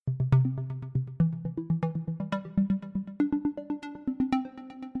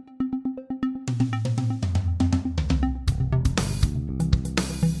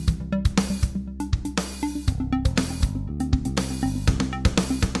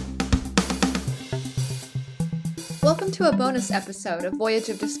Welcome to a bonus episode of Voyage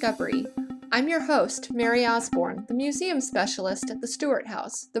of Discovery. I'm your host, Mary Osborne, the museum specialist at the Stewart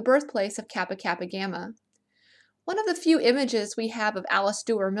House, the birthplace of Kappa Kappa Gamma. One of the few images we have of Alice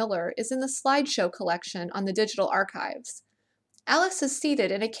Duer Miller is in the slideshow collection on the digital archives. Alice is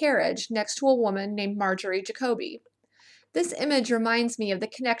seated in a carriage next to a woman named Marjorie Jacoby. This image reminds me of the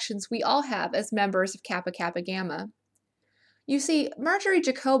connections we all have as members of Kappa Kappa Gamma. You see, Marjorie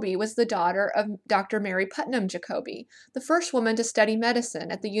Jacoby was the daughter of Dr. Mary Putnam Jacoby, the first woman to study medicine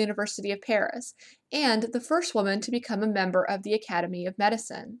at the University of Paris, and the first woman to become a member of the Academy of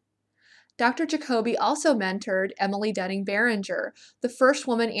Medicine. Dr. Jacoby also mentored Emily Dunning Barringer, the first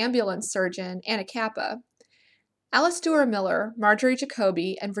woman ambulance surgeon and a Kappa. Alice Duer Miller, Marjorie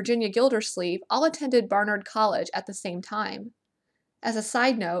Jacoby, and Virginia Gildersleeve all attended Barnard College at the same time. As a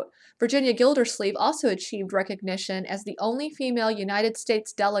side note, Virginia Gildersleeve also achieved recognition as the only female United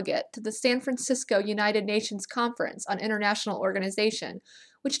States delegate to the San Francisco United Nations Conference on International Organization,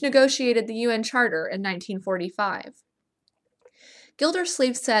 which negotiated the UN Charter in 1945.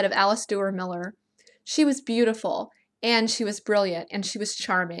 Gildersleeve said of Alice Duer Miller, "She was beautiful, and she was brilliant, and she was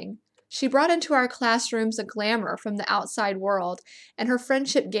charming. She brought into our classrooms a glamour from the outside world, and her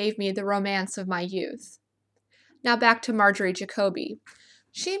friendship gave me the romance of my youth." Now back to Marjorie Jacoby.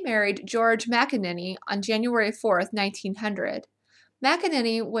 She married George McEnany on January 4, 1900.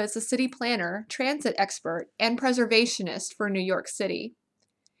 McEnany was a city planner, transit expert, and preservationist for New York City.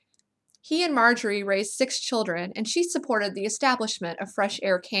 He and Marjorie raised 6 children, and she supported the establishment of fresh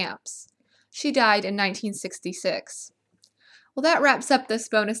air camps. She died in 1966. Well, that wraps up this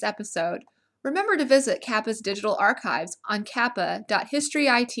bonus episode. Remember to visit Kappa's digital archives on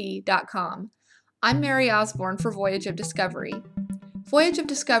kappa.historyit.com. I'm Mary Osborne for Voyage of Discovery. Voyage of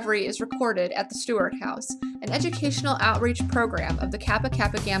Discovery is recorded at the Stewart House, an educational outreach program of the Kappa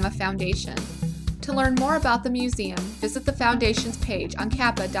Kappa Gamma Foundation. To learn more about the museum, visit the Foundation's page on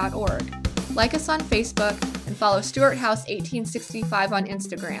kappa.org. Like us on Facebook and follow Stewart House 1865 on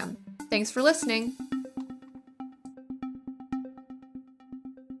Instagram. Thanks for listening.